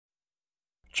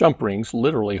Jump rings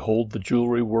literally hold the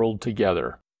jewelry world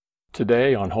together.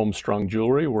 Today on Homestrung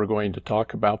Jewelry, we're going to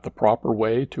talk about the proper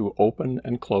way to open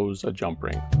and close a jump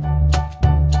ring.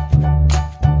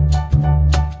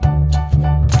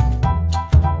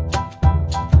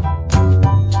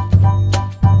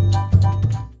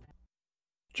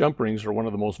 Jump rings are one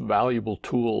of the most valuable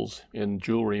tools in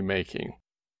jewelry making.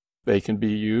 They can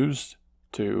be used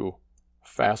to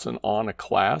fasten on a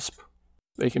clasp.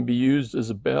 They can be used as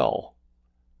a bell,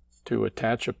 to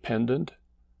attach a pendant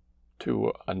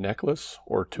to a necklace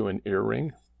or to an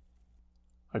earring.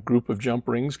 A group of jump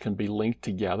rings can be linked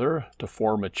together to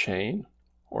form a chain,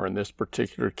 or in this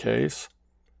particular case,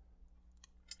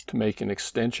 to make an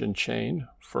extension chain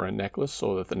for a necklace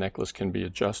so that the necklace can be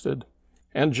adjusted.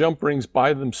 And jump rings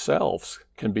by themselves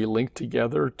can be linked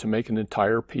together to make an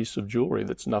entire piece of jewelry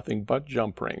that's nothing but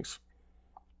jump rings.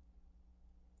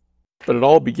 But it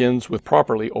all begins with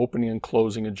properly opening and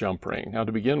closing a jump ring. Now,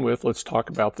 to begin with, let's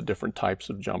talk about the different types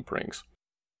of jump rings.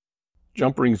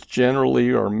 Jump rings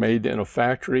generally are made in a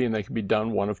factory, and they can be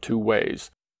done one of two ways.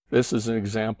 This is an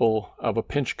example of a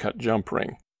pinch cut jump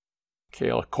ring. Okay,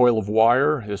 a coil of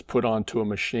wire is put onto a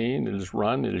machine, it is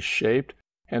run, it is shaped,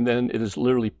 and then it is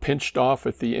literally pinched off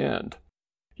at the end.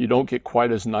 You don't get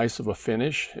quite as nice of a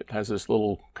finish. It has this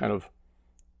little kind of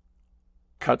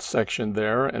cut section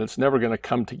there, and it's never going to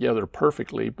come together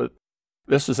perfectly, but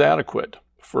this is adequate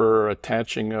for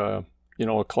attaching a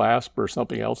clasp or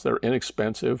something else. They're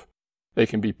inexpensive. They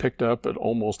can be picked up at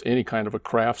almost any kind of a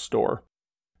craft store,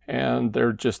 and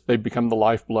they've become the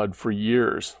lifeblood for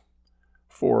years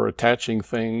for attaching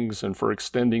things and for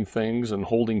extending things and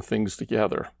holding things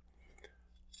together.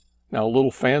 Now, a little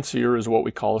fancier is what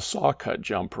we call a saw cut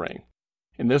jump ring.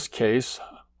 In this case,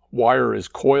 wire is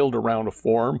coiled around a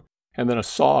form, and then a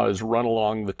saw is run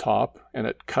along the top, and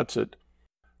it cuts it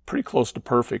pretty close to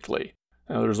perfectly.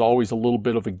 Now, there's always a little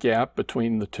bit of a gap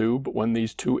between the two, but when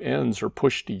these two ends are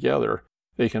pushed together,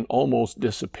 they can almost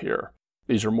disappear.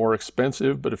 These are more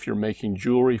expensive, but if you're making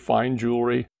jewelry, fine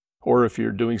jewelry, or if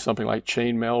you're doing something like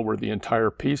chainmail where the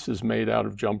entire piece is made out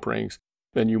of jump rings,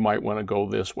 then you might want to go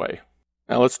this way.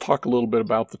 Now, let's talk a little bit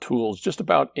about the tools. Just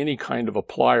about any kind of a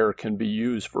plier can be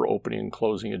used for opening and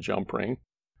closing a jump ring.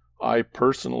 I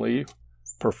personally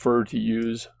prefer to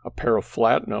use a pair of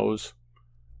flat nose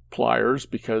pliers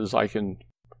because I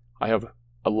have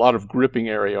a lot of gripping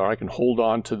area. I can hold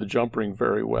on to the jump ring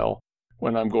very well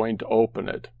when I'm going to open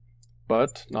it.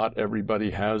 But not everybody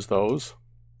has those.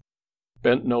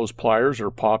 Bent nose pliers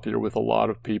are popular with a lot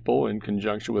of people in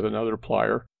conjunction with another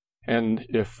plier. And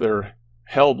if they're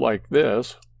held like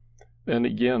this, then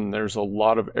again, there's a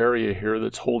lot of area here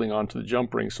that's holding on to the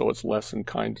jump ring, so it's less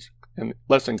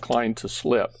inclined to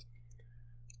slip.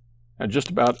 And just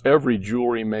about every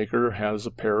jewelry maker has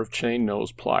a pair of chain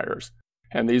nose pliers,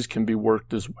 and these can be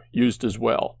used as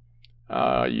well.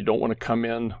 You don't want to come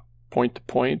in point to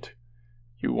point.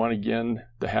 You want, again,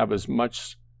 to have as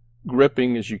much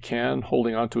gripping as you can,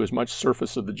 holding onto as much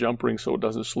surface of the jump ring so it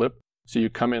doesn't slip. So you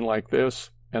come in like this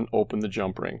and open the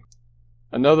jump ring.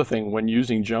 Another thing when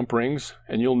using jump rings,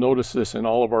 and you'll notice this in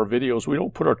all of our videos, we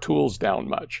don't put our tools down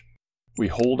much. We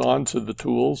hold on to the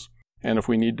tools, and if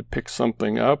we need to pick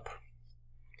something up,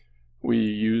 we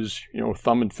use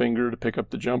thumb and finger to pick up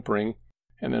the jump ring,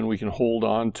 and then we can hold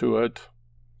on to it,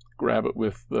 grab it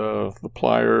with the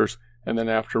pliers, and then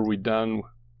after we're done,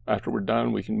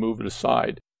 we can move it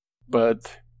aside.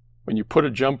 But when you put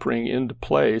a jump ring into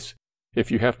place,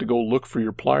 if you have to go look for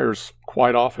your pliers,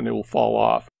 quite often it will fall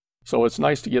off. So it's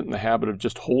nice to get in the habit of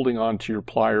just holding on to your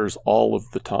pliers all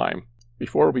of the time.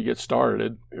 Before we get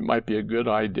started, it might be a good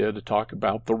idea to talk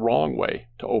about the wrong way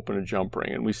to open a jump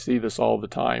ring. And we see this all the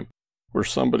time, where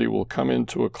somebody will come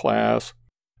into a class,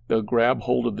 they'll grab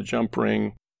hold of the jump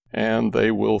ring, and they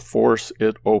will force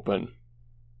it open.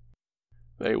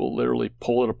 They will literally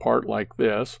pull it apart like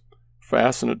this,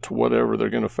 fasten it to whatever they're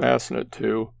going to fasten it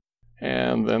to,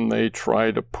 and then they try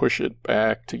to push it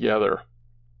back together.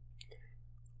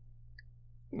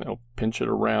 They'll pinch it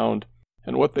around,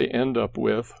 and what they end up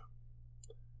with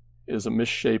is a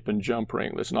misshapen jump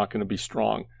ring that's not going to be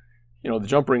strong. The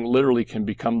jump ring literally can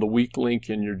become the weak link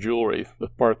in your jewelry, the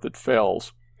part that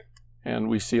fails. And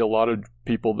we see a lot of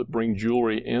people that bring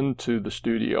jewelry into the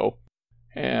studio,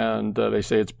 and they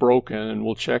say it's broken, and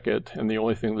we'll check it, and the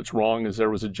only thing that's wrong is there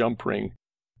was a jump ring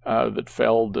that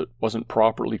fell that wasn't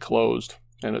properly closed,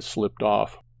 and it slipped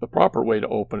off. The proper way to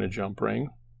open a jump ring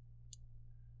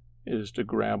is to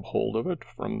grab hold of it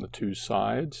from the two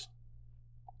sides,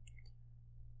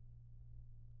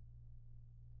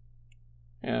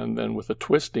 and then with a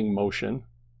twisting motion,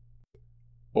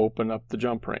 open up the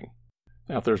jump ring.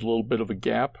 Now, if there's a little bit of a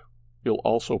gap, you'll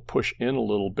also push in a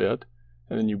little bit,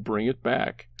 and then you bring it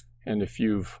back. And if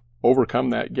you've overcome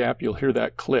that gap, you'll hear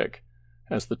that click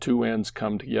as the two ends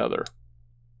come together.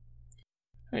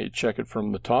 And you check it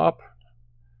from the top,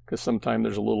 because sometimes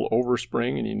there's a little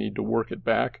overspring and you need to work it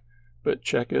back, but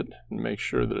check it and make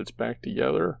sure that it's back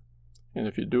together. And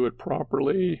if you do it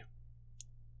properly,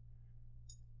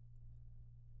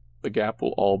 the gap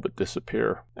will all but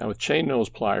disappear. Now with chain nose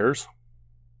pliers,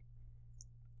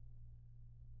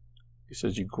 he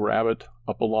says you grab it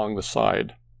up along the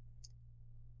side,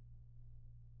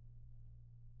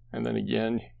 and then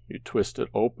again you twist it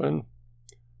open,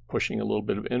 pushing a little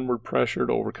bit of inward pressure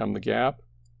to overcome the gap.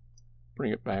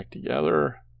 Bring it back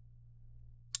together.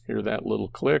 Hear that little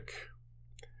click.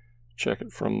 Check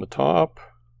it from the top.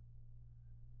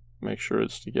 Make sure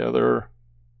it's together.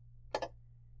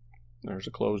 There's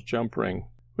a closed jump ring.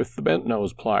 With the bent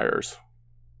nose pliers,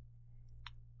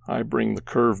 I bring the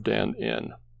curved end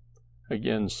in.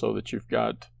 Again, so that you've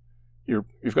got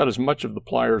as much of the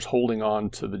pliers holding on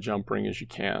to the jump ring as you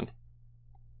can.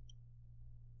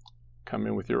 Come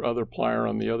in with your other plier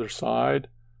on the other side,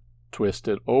 twist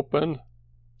it open,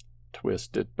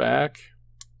 twist it back,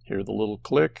 hear the little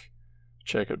click,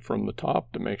 check it from the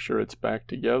top to make sure it's back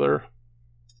together.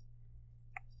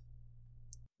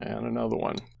 And another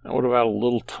one. Now what about a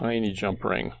little tiny jump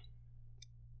ring?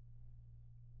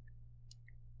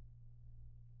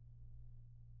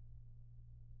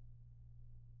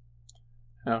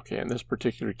 Okay, in this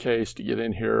particular case, to get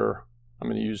in here, I'm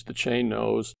going to use the chain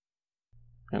nose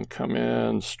and come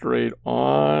in straight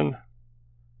on,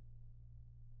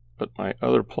 but my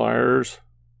other pliers,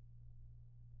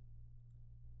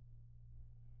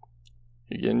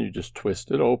 again, you just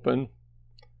twist it open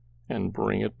and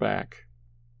bring it back.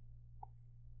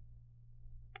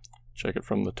 Check it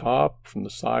from the top, from the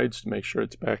sides to make sure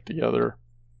it's back together.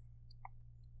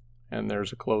 And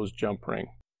there's a closed jump ring.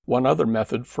 One other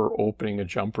method for opening a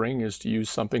jump ring is to use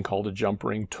something called a jump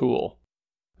ring tool.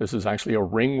 This is actually a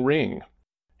ring,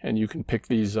 and you can pick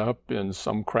these up in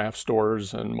some craft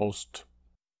stores, and most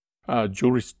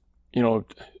jewelry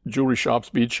shops,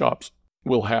 bead shops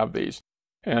will have these.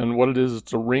 And what it is,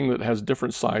 it's a ring that has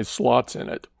different size slots in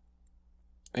it.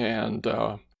 And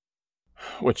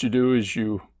what you do is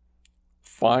you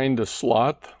find a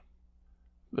slot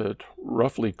that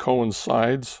roughly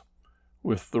coincides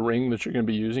with the ring that you're going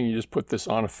to be using. You just put this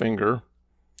on a finger.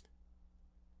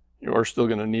 You are still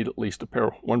going to need at least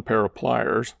one pair of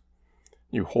pliers.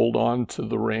 You hold on to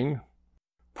the ring,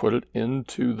 put it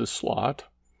into the slot,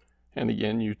 and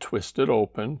again you twist it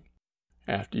open.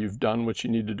 After you've done what you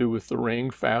need to do with the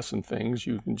ring, fasten things,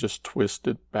 you can just twist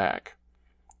it back.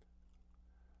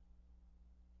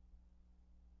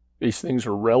 These things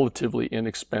are relatively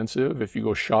inexpensive if you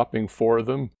go shopping for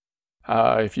them.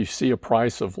 If you see a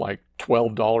price of like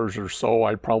 $12 or so,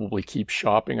 I'd probably keep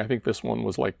shopping. I think this one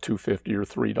was like $2.50 or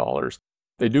 $3.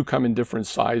 They do come in different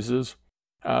sizes.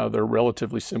 They're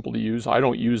relatively simple to use. I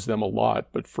don't use them a lot,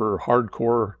 but for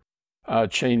hardcore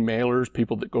chain mailers,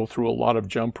 people that go through a lot of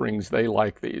jump rings, they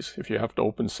like these. If you have to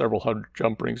open several hundred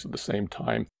jump rings at the same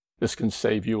time, this can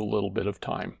save you a little bit of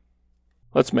time.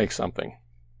 Let's make something.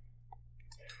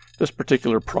 This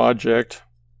particular project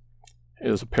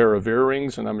is a pair of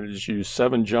earrings, and I'm going to just use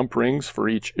 7 jump rings for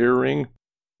each earring.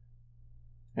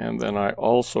 And then I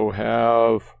also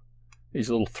have these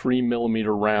little 3mm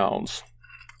rounds.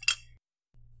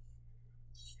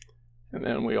 And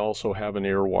then we also have an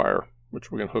ear wire,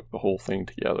 which we're going to hook the whole thing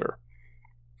together.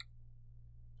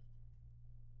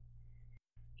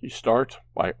 You start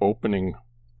by opening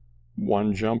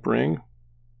one jump ring.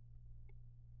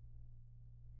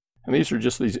 And these are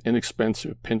just these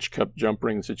inexpensive pinch cup jump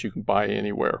rings that you can buy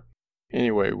anywhere.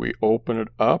 Anyway, we open it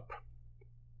up.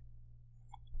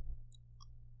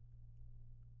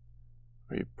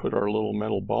 We put our little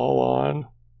metal ball on.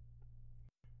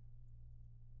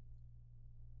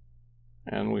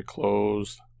 And we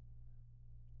close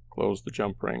the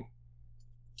jump ring.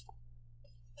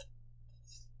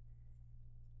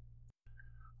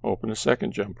 Open a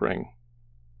second jump ring.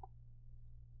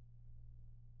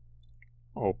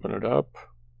 Open it up.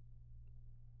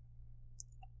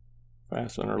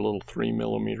 Fasten our little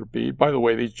 3mm bead. By the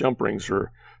way, these jump rings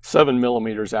are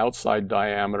 7mm outside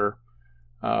diameter,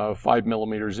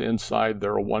 5mm inside.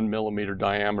 They're a 1mm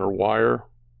diameter wire,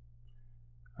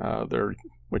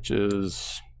 which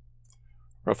is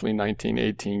roughly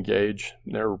 1918 gauge.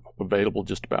 They're available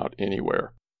just about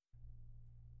anywhere.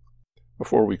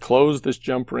 Before we close this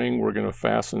jump ring, we're going to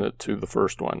fasten it to the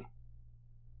first one.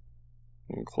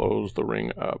 And close the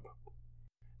ring up.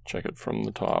 Check it from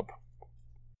the top.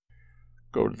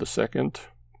 Go to the second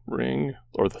ring,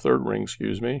 or the third ring,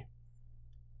 excuse me.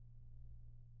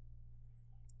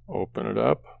 Open it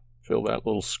up, feel that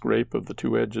little scrape of the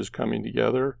two edges coming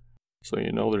together, so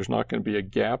you know there's not going to be a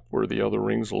gap where the other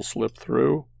rings will slip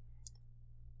through.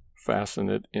 Fasten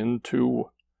it into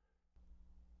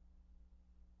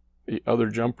the other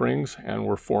jump rings, and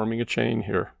we're forming a chain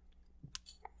here.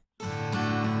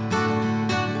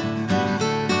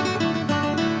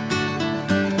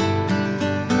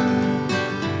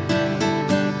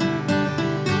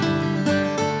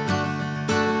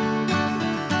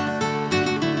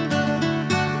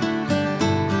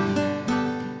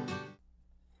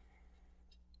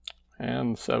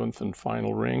 And the seventh and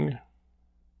final ring.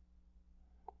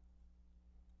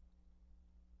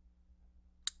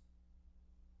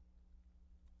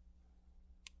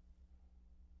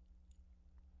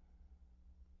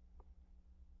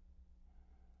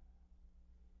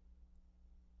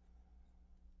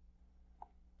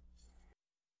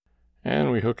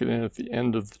 And we hook it in at the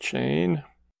end of the chain.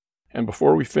 And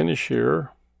before we finish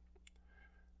here,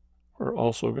 we're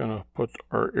also going to put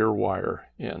our ear wire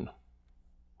in.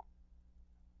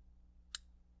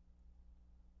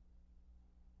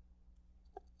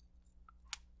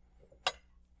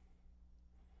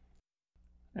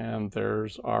 And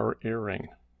there's our earring.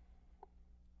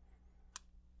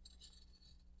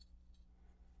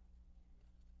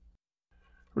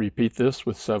 Repeat this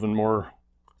with seven more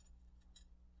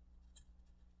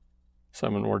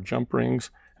jump rings.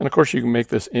 And of course you can make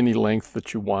this any length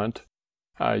that you want.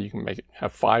 You can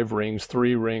have 5 rings,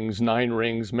 3 rings, 9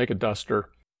 rings, make a duster,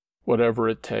 whatever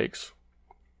it takes.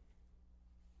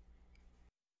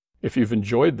 If you've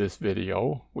enjoyed this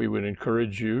video, we would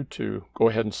encourage you to go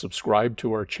ahead and subscribe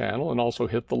to our channel and also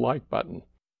hit the like button.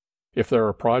 If there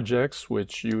are projects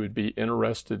which you would be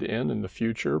interested in the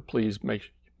future, please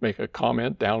make a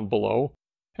comment down below.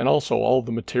 And also all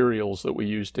the materials that we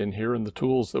used in here and the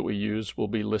tools that we use will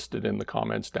be listed in the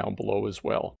comments down below as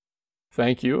well.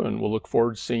 Thank you, and we'll look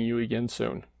forward to seeing you again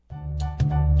soon.